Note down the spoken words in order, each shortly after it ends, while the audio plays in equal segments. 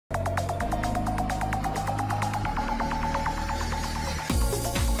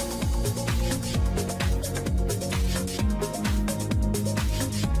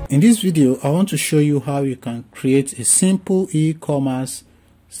In this video, I want to show you how you can create a simple e-commerce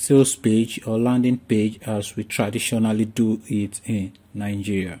sales page or landing page as we traditionally do it in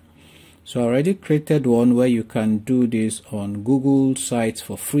Nigeria. So I already created one where you can do this on Google sites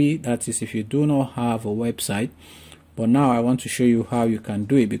for free. That is if you do not have a website. But now I want to show you how you can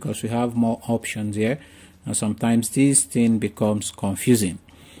do it because we have more options here. And sometimes this thing becomes confusing.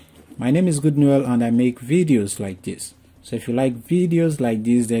 My name is Goodnoel and I make videos like this. So if you like videos like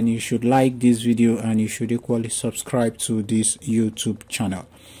this, then you should like this video and you should equally subscribe to this YouTube channel.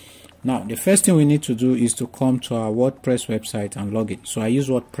 Now, the first thing we need to do is to come to our WordPress website and log in. So I use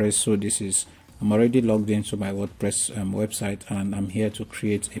WordPress, so I'm already logged into my WordPress website and I'm here to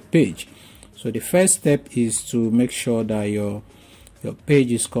create a page. So the first step is to make sure that your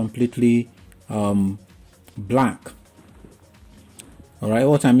page is completely blank. Alright,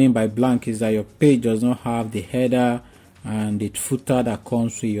 what I mean by blank is that your page does not have the header and the footer that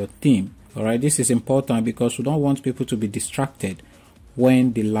comes with your theme. Alright, this is important because we don't want people to be distracted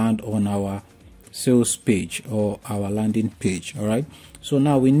when they land on our sales page or our landing page. Alright, so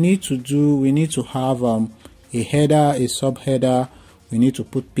now we need to have a header, a subheader, we need to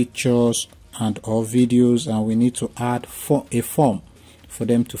put pictures and or videos, and we need to add a form for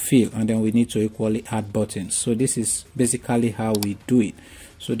them to fill, and then we need to equally add buttons. So this is basically how we do it.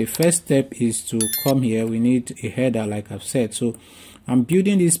 So the first step is to come here. We need a header, like I've said. So I'm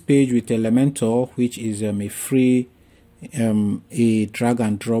building this page with Elementor, which is a free a drag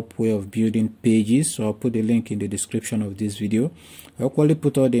and drop way of building pages. So I'll put the link in the description of this video. I'll equally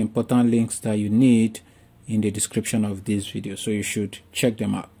put all the important links that you need in the description of this video, so you should check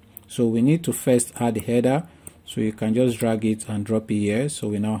them out. So we need to first add a header. So you can just drag it and drop it here. So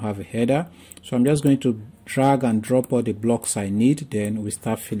we now have a header. So I'm just going to drag and drop all the blocks I need. Then we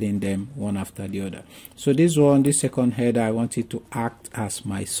start filling them one after the other. So this second header, I want it to act as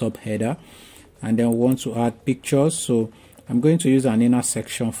my subheader. And then we want to add pictures. So I'm going to use an inner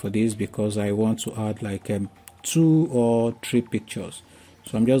section for this because I want to add like 2 or 3 pictures.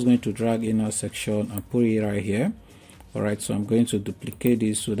 So I'm just going to drag inner section and put it right here. Alright, so I'm going to duplicate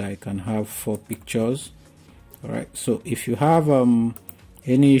this so that I can have 4 pictures. Alright, so if you have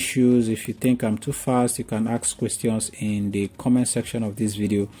any issues, if you think I'm too fast, you can ask questions in the comment section of this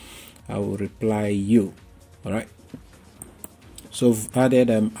video. I will reply you. Alright, so we've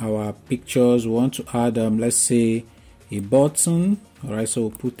added our pictures. We want to add let's say a button. Alright, so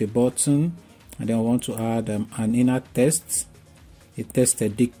we'll put a button, and then we want to add an inner text, a text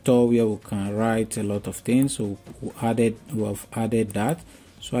editor where we can write a lot of things. So we have added that.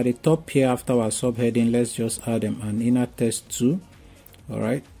 So at the top here, after our subheading, let's just add an inner text too.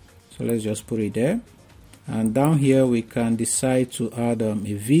 Alright, so let's just put it there. And down here we can decide to add a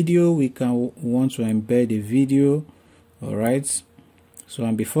video. We want to embed a video. Alright, so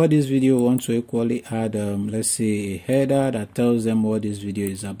and before this video we want to equally add let's say a header that tells them what this video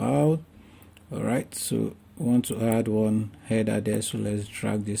is about. Alright, so we want to add one header there, so let's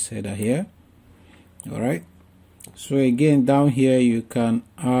drag this header here. Alright, so again down here you can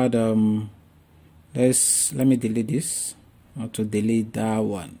add let me delete this. I want to delete that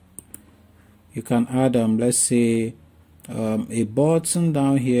one. You can add let's say a button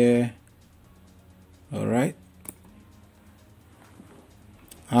down here. Alright,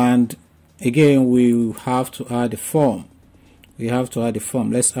 and again we have to add a form.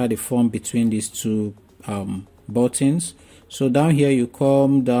 Let's add a form between these two buttons. So down here you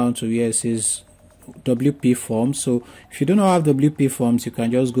come down to where it says WP forms. So if you do not have WP forms, you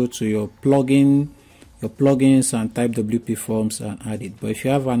can just go to your plugins and type WP forms and add it. But if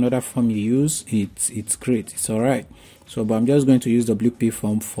you have another form you use, it's great, it's alright. So but I'm just going to use WP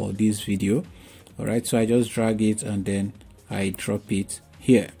form for this video. Alright, so I just drag it and then I drop it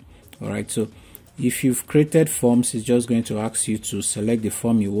here. Alright, so if you've created forms, it's just going to ask you to select the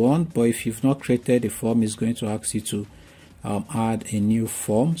form you want. But if you've not created a form, it's going to ask you to add a new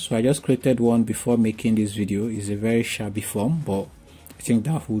form. So I just created one before making this video. It's a very shabby form, but I think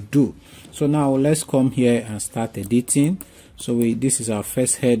that will do. So now let's come here and start editing. So this is our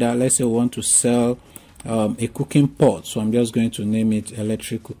first header. Let's say we want to sell a cooking pot. So I'm just going to name it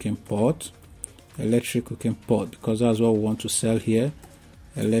electric cooking pot, because that's what we want to sell here.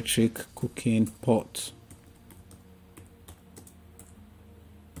 Electric cooking pot.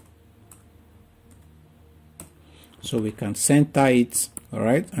 So we can center it. All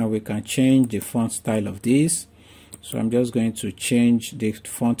right, and we can change the font style of this. So I'm just going to change the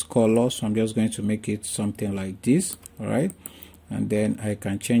font color. So I'm just going to make it something like this. All right, and then I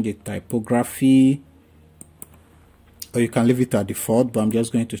can change the typography, or you can leave it at default, but I'm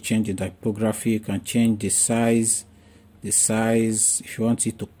just going to change the typography. You can change the size the size. If you want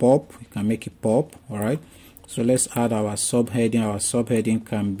it to pop, you can make it pop. All right, so let's add our subheading. Our subheading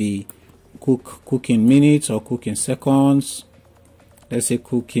can be cook in minutes or cook in seconds. Let's say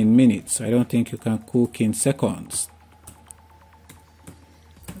cook in minutes. I don't think you can cook in seconds,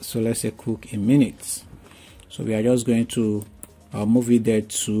 so let's say cook in minutes. So we are just going to move it there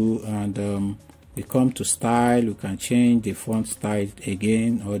too, and we come to style. We can change the font style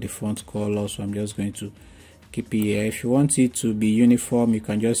again, or the font color. So I'm just going to keep it here. If you want it to be uniform, you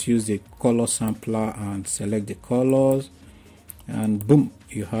can just use the color sampler and select the colors, and boom,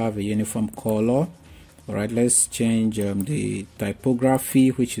 you have a uniform color. All right, let's change the typography,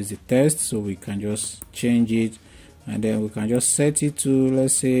 which is the text. So we can just change it, and then we can just set it to,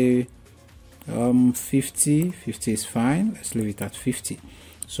 let's say 50 is fine. Let's leave it at 50.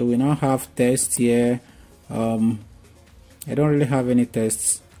 So we now have text here. I don't really have any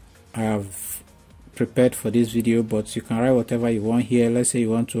tests I have prepared for this video, but you can write whatever you want here. Let's say you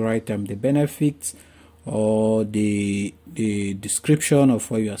want to write the benefits or the description of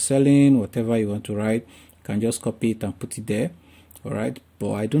what you are selling. Whatever you want to write, you can just copy it and put it there. All right,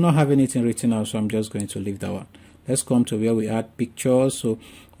 but I do not have anything written out, so I'm just going to leave that one. Let's come to where we add pictures. So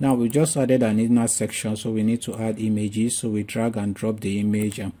now we just added an inner section, so we need to add images. So we drag and drop the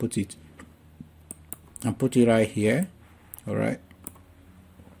image and put it right here. All right,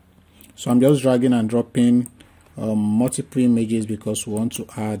 so I'm just dragging and dropping multiple images because we want to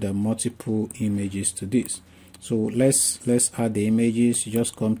add multiple images to this. So let's add the images. You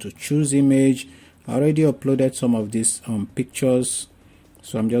just come to choose image. I already uploaded some of these pictures,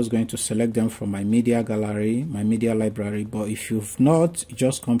 so I'm just going to select them from my media gallery, my media library. But if you've not, you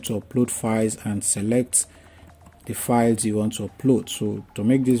just come to upload files and select the files you want to upload. So to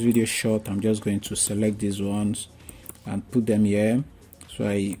make this video short, I'm just going to select these ones and put them here. So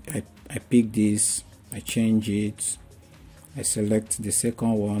I pick this, I change it, I select the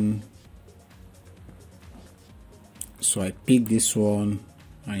second one, so I pick this one,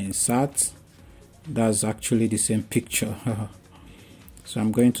 I insert. That's actually the same picture. So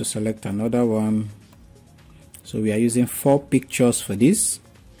I'm going to select another one. So we are using 4 pictures for this.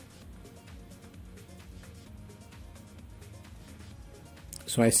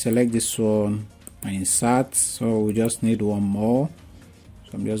 So I select this one, I insert. So we just need one more.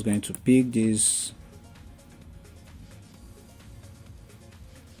 So I'm just going to pick this.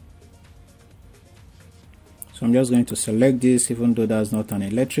 So I'm just going to select this, even though that's not an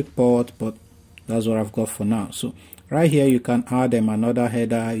electric port, but that's what I've got for now. So right here you can add another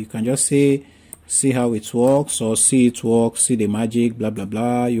header. You can just say, see how it works, or see it work, see the magic, blah blah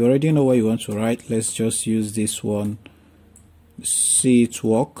blah. You already know what you want to write. Let's just use this one, see it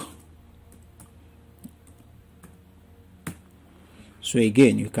work. So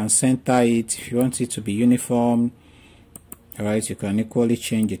again, you can center it if you want it to be uniform. All right, you can equally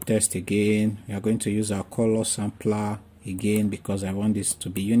change the text again. We are going to use our color sampler again because I want this to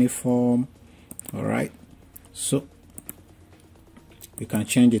be uniform. All right, so you can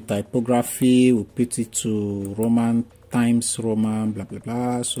change the typography. We'll put it to Roman times Roman, blah blah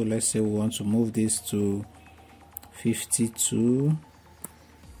blah. So let's say we want to move this to 52.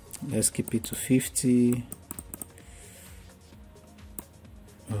 Let's keep it to 50.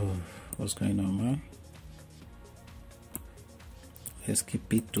 Oh, what's going on, man? Let's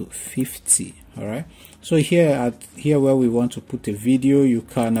keep it to 50. All right, so here where we want to put a video, you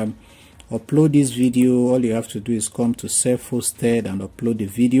can upload this video. All you have to do is come to self-hosted and upload the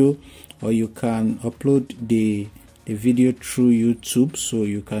video, or you can upload the video through YouTube. So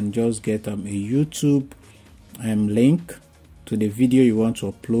you can just get a YouTube link to the video you want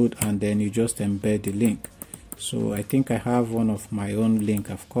to upload, and then you just embed the link. So I think I have one of my own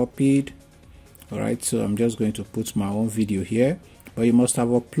link I've copied. All right, so I'm just going to put my own video here, but you must have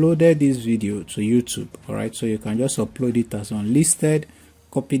uploaded this video to YouTube. All right, so you can just upload it as unlisted,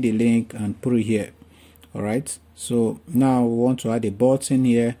 copy the link and put it here. All right, so now we want to add a button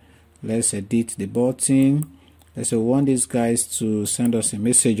here. Let's edit the button. Let's say we want these guys to send us a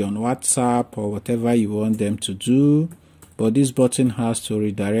message on WhatsApp or whatever you want them to do, but this button has to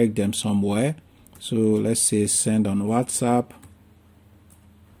redirect them somewhere. So let's say send on WhatsApp.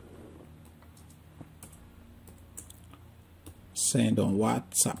 Send on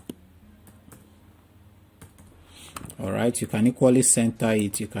WhatsApp. All right, you can equally center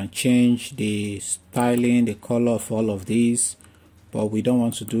it. You can change the styling, the color of all of these, but we don't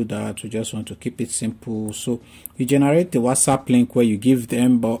want to do that. We just want to keep it simple. So you generate the WhatsApp link where you give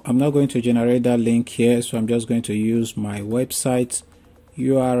them, but I'm not going to generate that link here. So I'm just going to use my website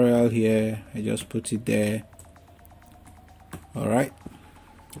URL here. I just put it there. All right,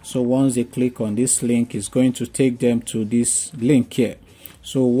 So once they click on this link, it's going to take them to this link here.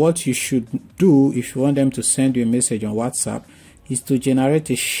 So what you should do if you want them to send you a message on WhatsApp is to generate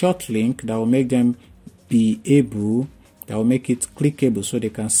a short link that will make them that will make it clickable so they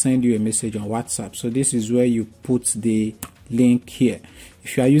can send you a message on WhatsApp. So this is where you put the link here.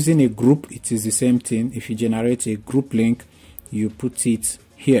 If you are using a group, it is the same thing. If you generate a group link, you put it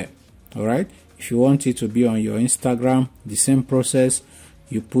here. All right. If you want it to be on your Instagram, the same process,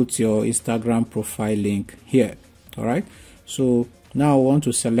 you put your Instagram profile link here. All right. So now I want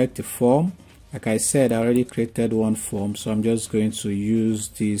to select a form. Like I said, I already created one form, so I'm just going to use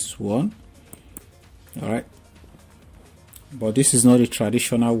this one. All right. But this is not the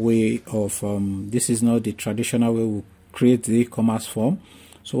traditional way of we create the e-commerce form.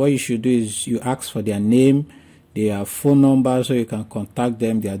 So what you should do is you ask for their name, their phone number so you can contact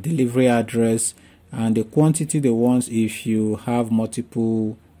them, their delivery address, and the quantity they want if you have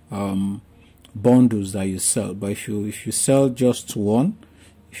multiple bundles that you sell. But if you sell just one,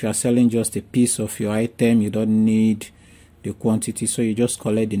 if you are selling just a piece of your item, you don't need the quantity, so you just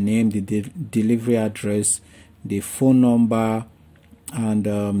collect the name, the delivery address, the phone number,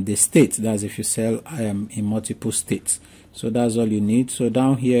 and the state. That's if you sell in multiple states. So that's all you need. So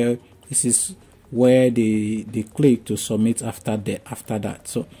down here, this is where they click to submit after that.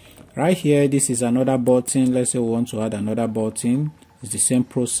 So right here, this is another button. Let's say we want to add another button. It's the same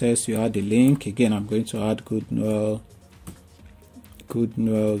process. You add the link. Again, I'm going to add goodnoel.com.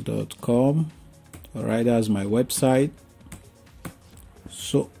 all right, that's my website.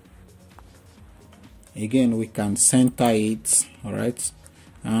 So again, we can center it. All right,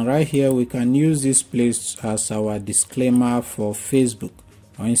 and right here we can use this place as our disclaimer for Facebook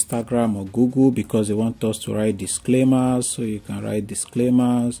or Instagram or Google, because they want us to write disclaimers. So you can write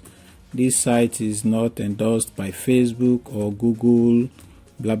disclaimers. This site is not endorsed by Facebook or Google,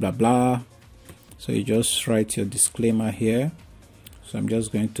 blah blah blah. So you just write your disclaimer here. So I'm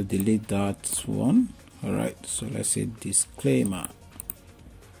just going to delete that one. All right, so let's say disclaimer.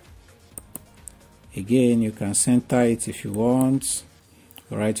 Again, you can center it if you want.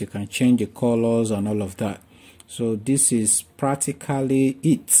 All right, you can change the colors and all of that. So this is practically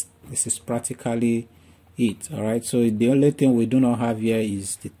it. All right, so the only thing we do not have here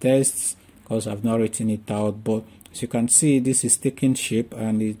is the tests, because I've not written it out. But as you can see, this is taking shape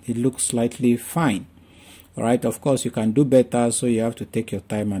and it looks slightly fine. All right, of course you can do better, so you have to take your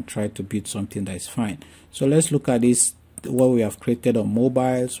time and try to build something that is fine. So let's look at this, what we have created on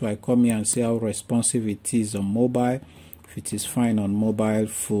mobile. So I come here and see how responsive it is on mobile, if it is fine on mobile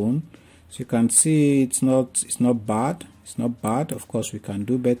phone. So you can see it's not bad. Of course we can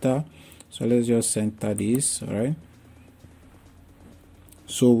do better. So let's just center this. All right,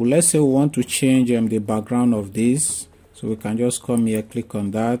 so let's say we want to change the background of this. So we can just come here, click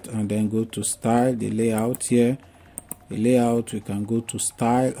on that, and then go to style, the layout here. The layout, we can go to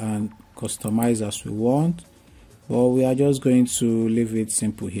style and customize as we want. But we are just going to leave it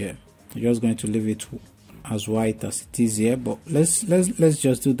simple here. We're just going to leave it as white as it is here. But let's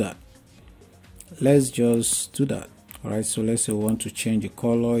just do that. All right, so let's say we want to change the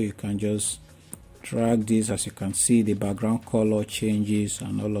color. You can just drag this. As you can see, the background color changes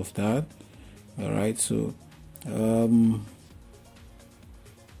and all of that. All right, so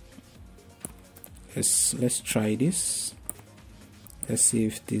let's try this. Let's see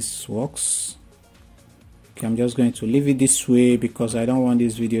if this works. Okay, I'm just going to leave it this way because I don't want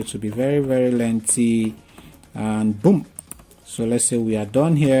this video to be very lengthy. And boom, so let's say we are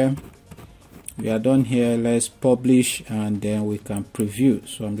done here. Let's publish, and then we can preview.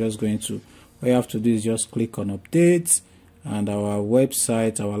 So I'm just going to, what you have to do is just click on updates, and our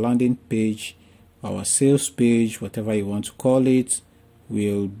website, our landing page, our sales page, whatever you want to call it,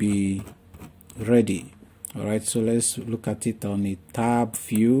 will be ready. All right, so let's look at it on a tab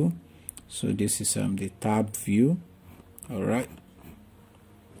view. So this is the tab view. All right,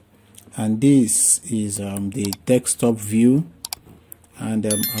 and this is the desktop view, and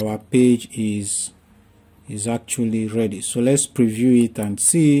our page is actually ready. So let's preview it and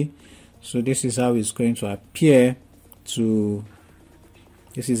see. So this is how it's going to appear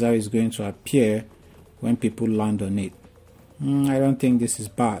when people land on it. I don't think this is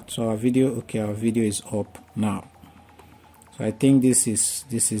bad. So our video is up now. So I think this is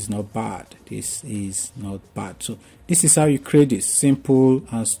not bad. So this is how you create this, simple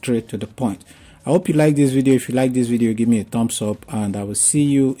and straight to the point. I hope you like this video. If you like this video, give me a thumbs up, and I will see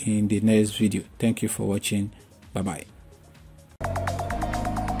you in the next video. Thank you for watching. Bye bye.